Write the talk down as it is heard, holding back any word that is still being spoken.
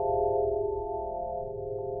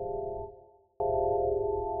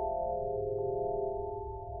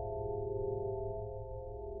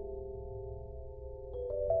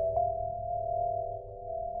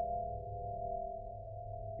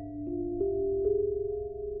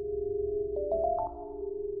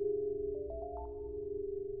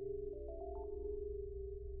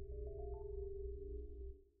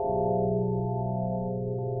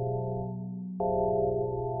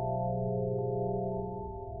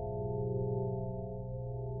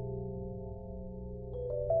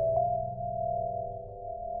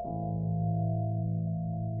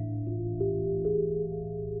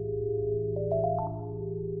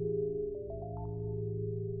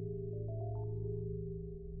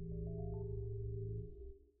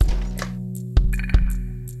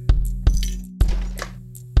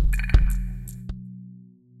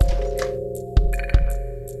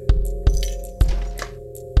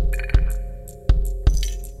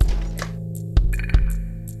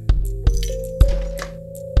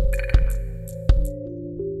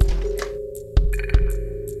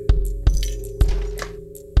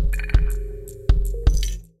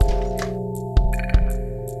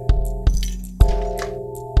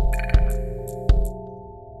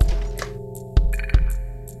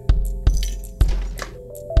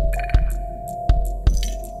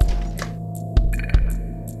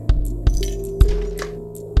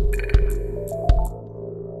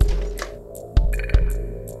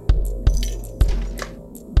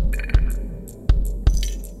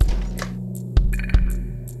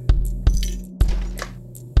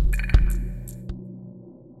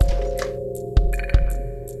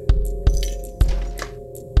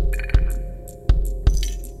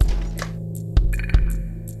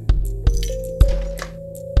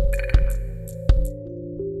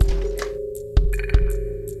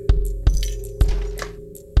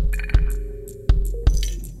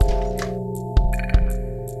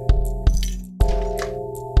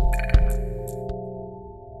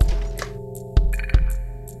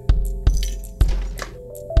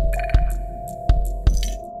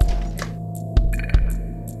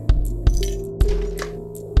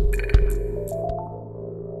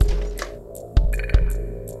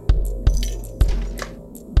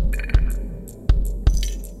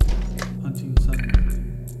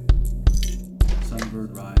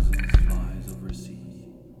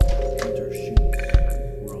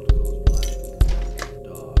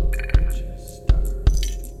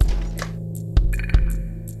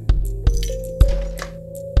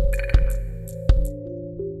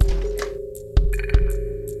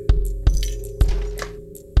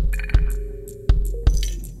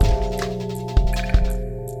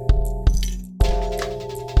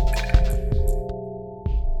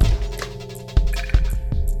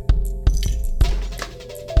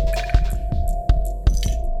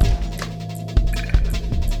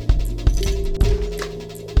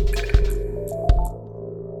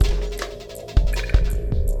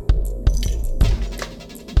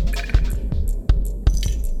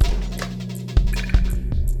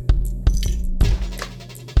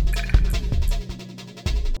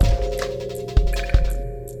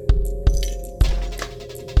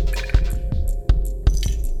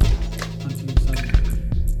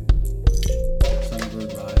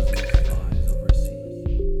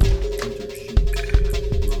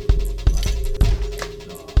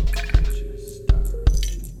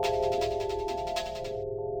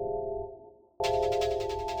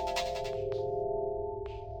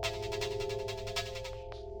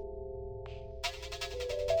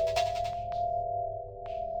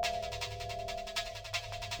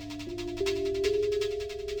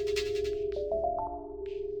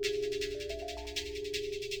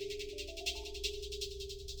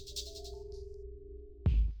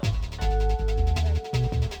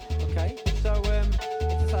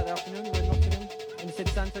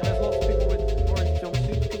Santa, there's lots of people with orange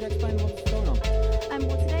jumpsuits. Could you explain what's going on?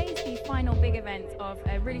 Well, today is the final big event of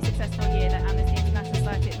a really successful year that Amnesty International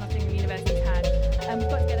Society at Nottingham University has had.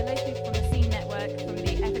 We've got together loads of people from the SEEN network, from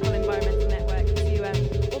the Ethical Environmental Network, to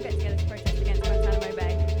all get together to protest against Guantanamo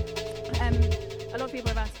Bay. A lot of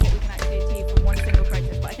people have asked what we can actually achieve from one single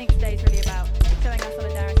protest, but I think today is really about showing our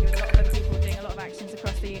solidarity with a lot of other people doing a lot of actions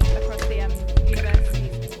across the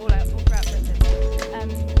universities all throughout Britain.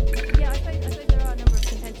 I suppose there are a number of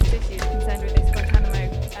contentious issues concerned with this Guantanamo,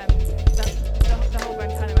 the whole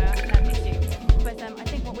Guantanamo issue. But I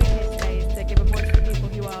think what we're here today is to give a voice to people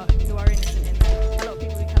who are innocent in there. A lot of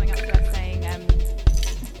people are coming up to us saying how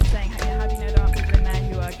do you know there aren't people in there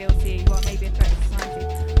who are guilty, who are maybe a threat to society?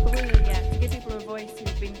 But we're here, to give people a voice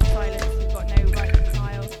who've been silenced, who've got no right to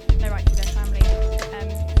trial, no right to their family.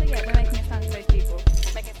 We're making a stand for those people,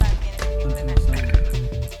 making a stand for the innocent people in there.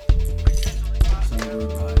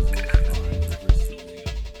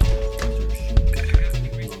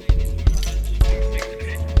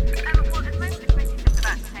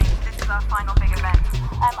 Our final big event.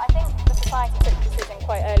 I think the society took the decision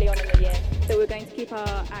quite early on in the year that we're going to keep our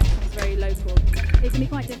actions very local. It can be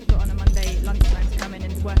quite difficult on a Monday lunchtime to come in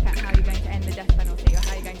and work out how you're going to end the death penalty or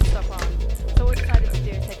how you're going to stop arms. So what we decided to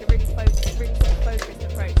do is take a really focused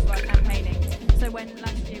approach to our campaigning. So when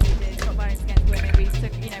last year we did Stop Violence Against Women,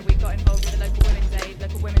 we got involved with the local women's aid,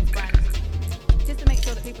 local women's brand, just to make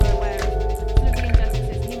sure that people are aware of sort of the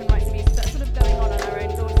injustices, human rights abuses that are sort of going on our own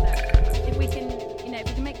doorstep.